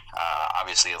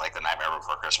 Obviously, like The Nightmare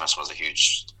Before Christmas was a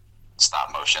huge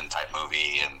stop motion type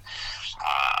movie, and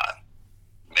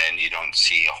then you don't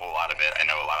see a whole lot of it. I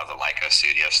know a lot of the Leica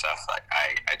studio stuff, like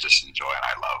I just enjoy and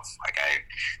I love.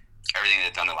 Everything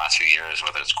they've done in the last few years,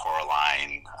 whether it's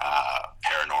Coraline,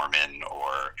 Paranorman,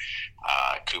 or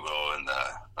Kubo and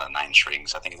the Nine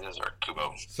Strings, I think it is, or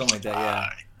Kubo. Something like that, yeah.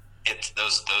 It's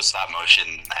those stop motion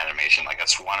animation, like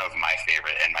that's one of my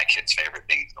favorite and my kids' favorite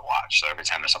things to watch. So every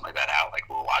time there's something like that out, like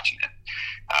we're watching it.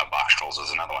 Box Trolls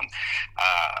is another one.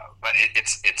 But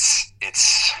it's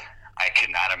I could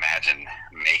not imagine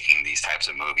making these types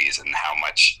of movies and how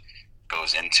much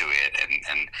goes into it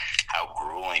and how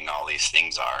grueling all these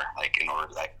things are, like in order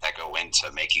that go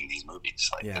into making these movies.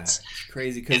 Like it's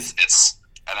crazy because it's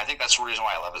and I think that's the reason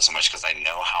why I love it so much, because I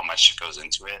know how much goes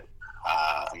into it.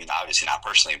 I mean, obviously not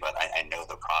personally, but I know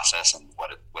the process and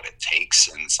what it takes,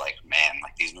 and it's like, man,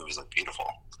 like these movies look beautiful.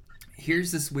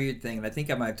 Here's this weird thing, and I think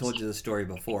I might have told you this story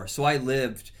before. So I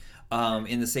lived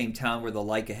in the same town where the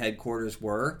Leica headquarters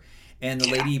were, and the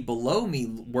lady below me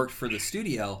worked for the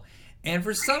studio. And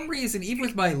for some reason, even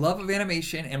with my love of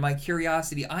animation and my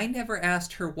curiosity, I never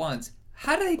asked her once,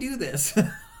 how did I do this?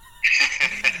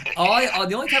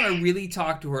 The only time I really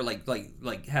talked to her,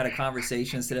 like had a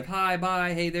conversation instead of hi,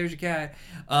 bye, hey, there's your cat,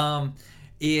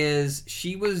 is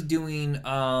she was doing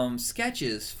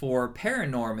sketches for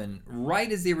Paranorman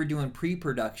right as they were doing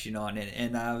pre-production on it,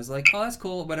 and I was like, oh, that's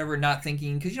cool, whatever, not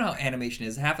thinking, because you know how animation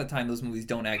is, half the time those movies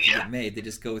don't actually get made, they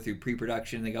just go through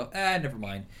pre-production and they go, never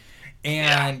mind.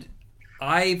 And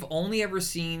I've only ever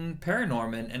seen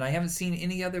Paranorman, and I haven't seen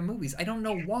any other movies. I don't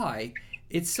know why.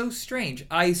 It's so strange.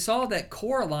 I saw that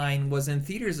Coraline was in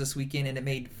theaters this weekend, and it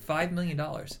made $5 million.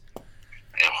 Yep.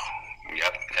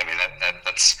 I mean,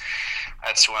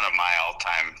 that's one of my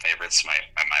all-time favorites. My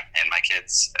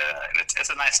kids, and it's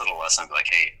a nice little lesson. Like,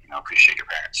 hey, appreciate your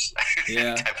parents.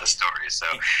 Type of story. So,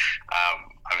 I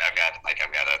mean, I've got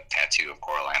a tattoo of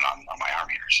Coraline on my arm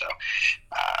here. So,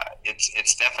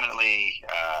 it's definitely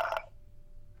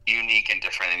unique and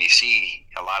different. And you see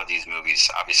a lot of these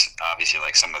movies, obviously,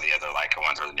 like some of the other Leica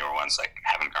ones or the newer ones, like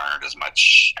haven't garnered as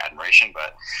much admiration,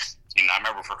 but. I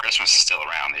remember For Christmas is still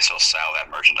around. They still sell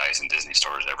that merchandise in Disney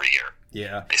stores every year.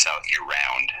 Yeah, they sell it year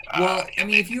round. Well, I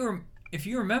mean, if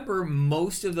you remember,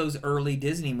 most of those early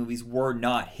Disney movies were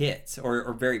not hits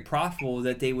or very profitable.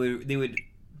 That they would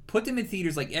put them in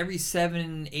theaters like every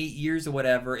 7-8 years or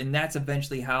whatever, and that's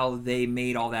eventually how they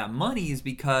made all that money, is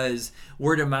because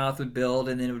word of mouth would build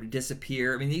and then it would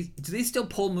disappear. I mean, do they still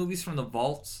pull movies from the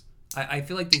vaults? I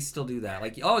feel like they still do that.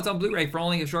 Like, oh, it's on Blu-ray for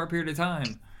only a short period of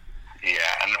time.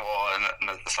 Yeah, and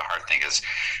that's the hard thing is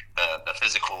the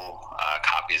physical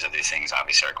copies of these things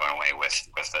obviously are going away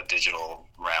with the digital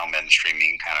realm and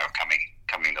streaming kind of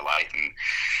coming to light and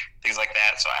things like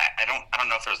that. So I don't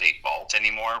know if there's a vault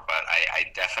anymore, but I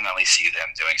definitely see them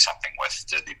doing something with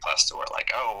Disney Plus to where like,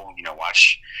 oh,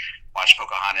 watch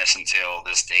Pocahontas until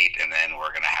this date, and then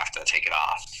we're gonna have to take it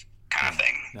off, kind of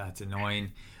thing. That's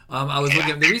annoying. I was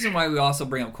looking. The reason why we also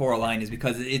bring up Coraline is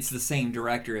because it's the same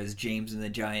director as James and the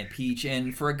Giant Peach,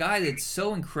 and for a guy that's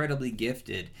so incredibly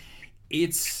gifted,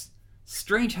 it's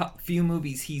strange how few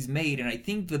movies he's made. And I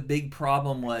think the big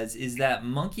problem is that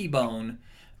Monkey Bone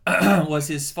was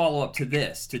his follow-up to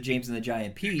James and the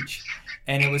Giant Peach,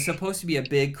 and it was supposed to be a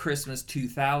big Christmas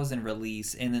 2000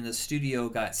 release, and then the studio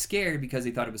got scared because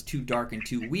they thought it was too dark and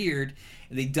too weird,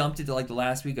 and they dumped it to like the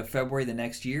last week of February the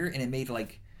next year, and it made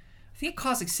like. I think it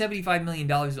cost like $75 million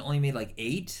and only made like $8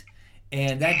 million,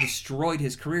 and that destroyed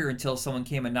his career until someone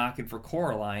came a knocking for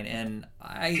Coraline, and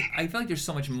I feel like there's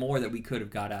so much more that we could have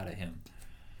got out of him.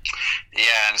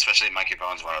 Yeah, and especially Monkey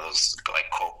Bone's one of those like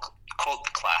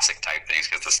cult classic type things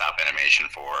because the stop animation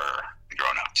for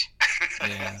grown-ups.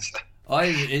 Yeah.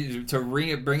 To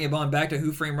bring it on back to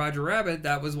Who Framed Roger Rabbit,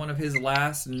 that was one of his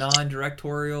last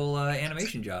non-directorial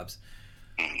animation jobs.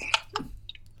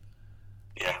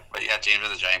 Yeah, but yeah, James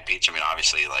and the Giant Peach. I mean,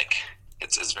 obviously, like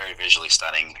it's very visually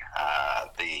stunning.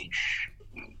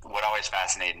 What always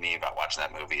fascinated me about watching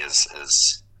that movie is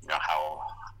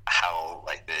how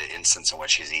like the instance in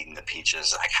which he's eating the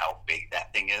peaches, like how big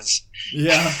that thing is.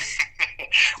 Yeah.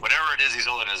 Whatever it is he's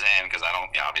holding in his hand, because I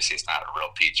don't, obviously it's not a real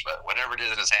peach, but whatever it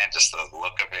is in his hand, just the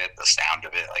look of it, the sound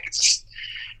of it, like it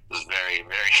was very,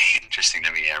 very interesting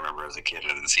to me. I remember as a kid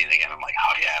and then seeing it again, I'm like,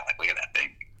 oh yeah, like look at that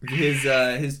thing.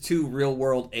 His two real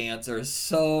world ants are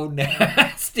so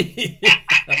nasty.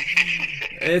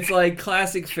 It's like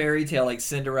classic fairy tale, like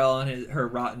Cinderella and her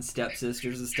rotten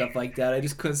stepsisters and stuff like that. I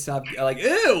just couldn't stop, like, ew.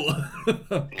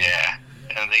 Yeah,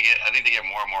 and I think they get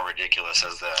more and more ridiculous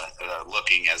as the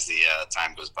looking as the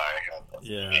time goes by.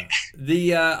 Yeah.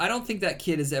 I don't think that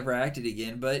kid has ever acted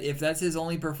again, but if that's his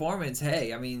only performance,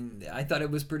 hey, I mean, I thought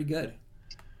it was pretty good.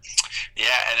 Yeah,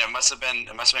 and it must have been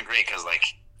great because like.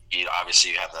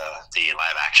 Obviously, you have the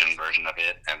live action version of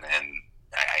it, and then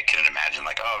I couldn't imagine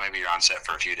like, oh, maybe you're on set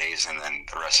for a few days, and then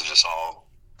the rest is just all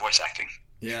voice acting.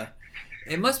 Yeah,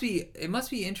 it must be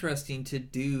interesting to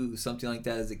do something like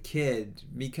that as a kid,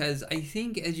 because I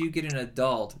think as you get an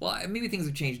adult, well, maybe things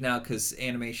have changed now because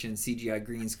animation, CGI,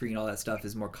 green screen, all that stuff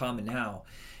is more common now.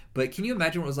 But can you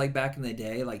imagine what it was like back in the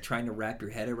day, like trying to wrap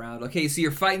your head around? Okay, so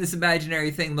you're fighting this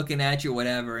imaginary thing, looking at you,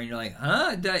 whatever, and you're like,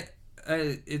 huh?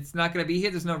 It's not going to be here.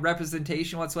 There's no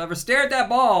representation whatsoever. Stare at that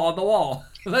ball on the wall.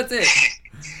 That's it.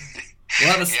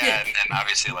 We'll have a stick. Yeah, and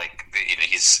obviously, like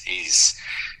he's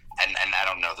and I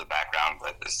don't know the background,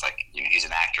 but it's like he's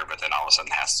an actor, but then all of a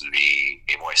sudden has to be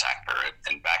a voice actor.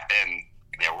 And back then,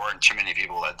 there weren't too many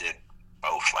people that did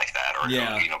both like that, or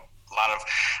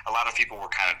a lot of people were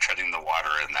kind of treading the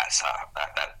water in that time.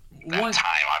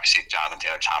 Obviously, Jonathan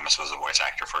Taylor Thomas was a voice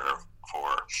actor for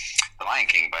The Lion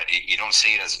King, but you don't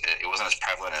see it it wasn't as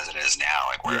prevalent as it is now.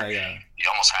 Like where you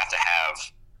almost have to have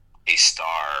a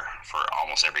star for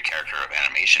almost every character of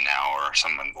animation now, or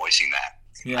someone voicing that.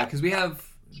 Yeah, because we have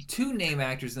two name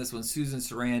actors in this one, Susan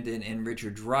Sarandon and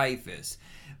Richard Dreyfuss.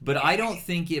 But I don't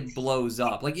think it blows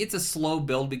up. Like, it's a slow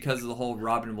build because of the whole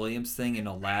Robin Williams thing in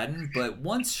Aladdin. But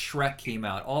once Shrek came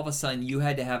out, all of a sudden you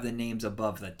had to have the names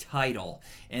above the title.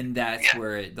 And that's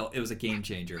where it was a game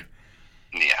changer.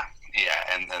 Yeah.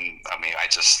 And I mean, I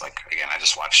just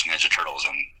watched Ninja Turtles,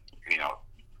 and, you know,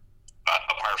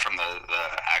 apart from the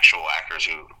actual actors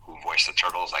who voice the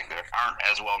turtles, like, they aren't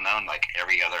as well known. Like,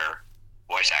 every other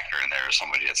voice actor in there is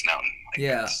somebody that's known. Like,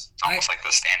 it's almost like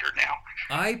the standard now.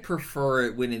 I prefer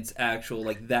it when it's actual,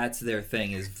 like, that's their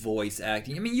thing, is voice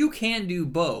acting. I mean, you can do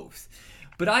both,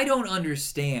 but I don't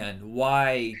understand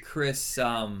why Chris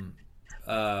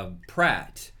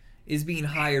Pratt is being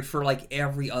hired for, like,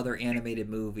 every other animated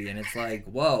movie, and it's like,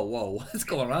 whoa, what's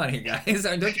going on here, guys?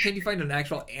 Can't you find an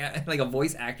actual, like, a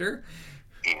voice actor?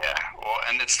 Yeah, well,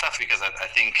 and it's tough because I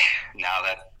think now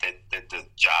that the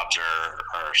jobs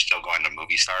are still going to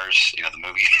movie stars, you know, the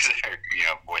movies, you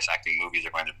know, voice acting movies are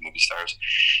going to movie stars.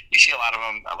 You see a lot of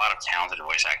talented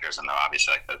voice actors, and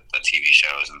obviously, like, the TV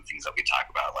shows and things that we talk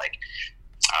about, like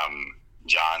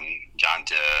John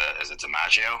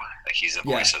DiMaggio. Like, he's the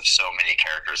voice of so many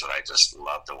characters that I just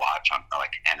love to watch on,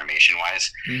 like, animation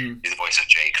wise. Mm-hmm. He's the voice of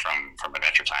Jake from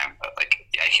Adventure Time. But, like,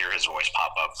 I hear his voice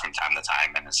pop up from time to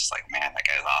time, and it's just like, man, that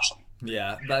guy's awesome.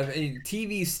 Yeah, but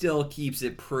TV still keeps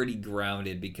it pretty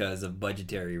grounded because of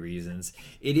budgetary reasons.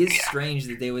 It is strange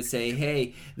that they would say,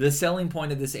 hey, the selling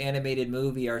point of this animated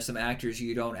movie are some actors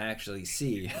you don't actually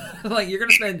see. Like, you're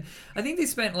going to spend, I think they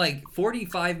spent like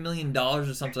 $45 million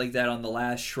or something like that on the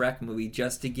last Shrek movie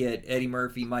just to get Eddie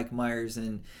Murphy, Mike Myers,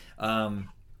 and not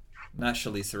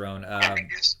Charlize Theron,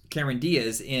 Cameron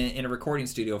Diaz in a recording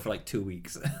studio for like 2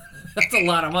 weeks. That's a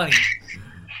lot of money.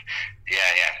 Yeah,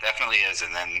 definitely is.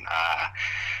 And then,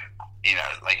 you know,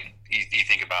 like, you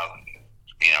think about,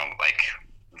 you know, like,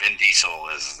 Vin Diesel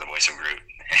is the voice of Groot.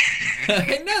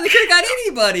 No, they could have got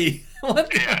anybody.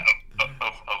 Yeah,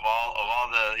 of all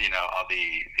the, you know, all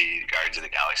the Guardians of the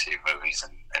Galaxy movies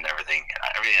and everything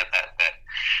that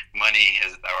money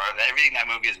is, or everything that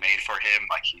movie is made for him,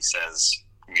 like he says,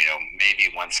 you know,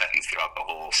 maybe one sentence throughout the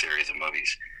whole series of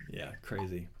movies. Yeah,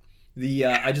 crazy.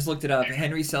 I just looked it up.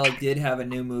 Henry Selick did have a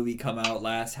new movie come out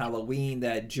last Halloween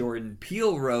that Jordan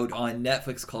Peele wrote on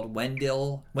Netflix called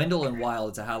Wendell and Wild.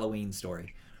 It's a Halloween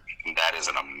story. That is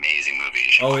an amazing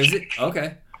movie. Oh, is it?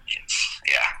 Okay.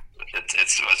 Yeah,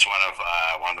 it's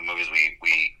one of the movies me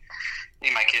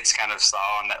and my kids kind of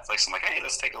saw on Netflix. I'm like, hey,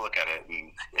 let's take a look at it.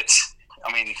 And it's,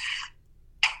 I mean,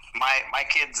 my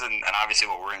kids and obviously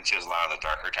what we're into is a lot of the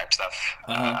darker type stuff.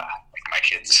 Like my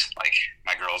kids, like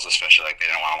my girls especially, like they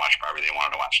didn't want to watch Barbie, they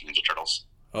wanted to watch Ninja Turtles.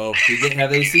 Oh, have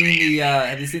they seen the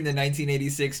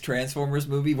 1986 Transformers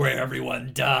movie where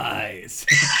everyone dies?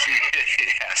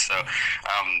 Yeah, so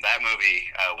that movie,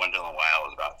 Wendell and Wild,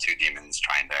 is about two demons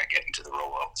trying to get into the real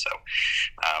world. So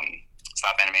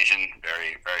stop animation,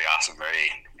 very, very awesome, very,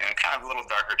 you know, kind of a little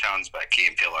darker tones, but Key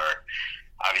and Peele are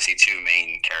obviously two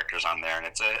main characters on there, and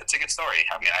it's a good story.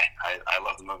 I mean, I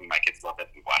love the movie. My kids love it.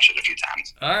 We've watched it a few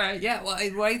times. All right, yeah.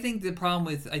 Well, I think the problem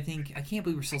with I can't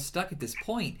believe we're still stuck at this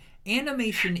point.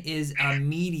 Animation is a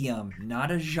medium, not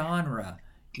a genre.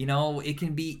 You know, it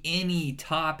can be any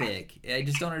topic. I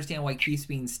just don't understand why it keeps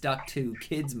being stuck to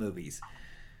kids' movies.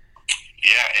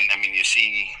 Yeah, and I mean, you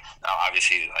see,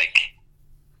 obviously, like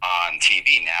on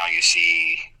TV now, you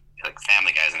see like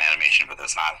Family Guy's an animation, but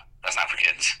that's not for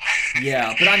kids.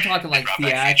 Yeah, but I'm talking like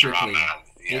theatrically.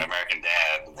 American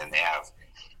Dad, and then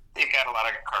they've got a lot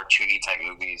of cartoony type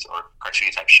movies or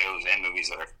cartoony type shows and movies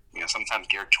that are, you know, sometimes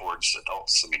geared towards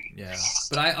adults. I mean, yeah,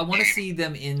 but I want to see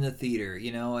them in the theater,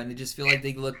 you know, and I just feel like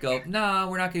they go, nah,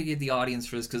 we're not going to get the audience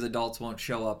for this because adults won't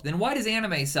show up. Then why does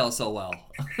anime sell so well?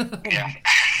 Yeah.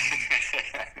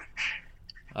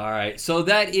 All right, so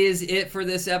that is it for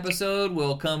this episode.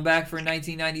 We'll come back for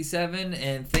 1997,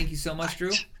 and thank you so much,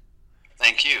 Drew.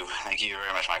 Thank you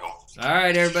very much, Michael. All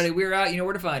right, everybody, we're out. You know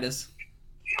where to find us.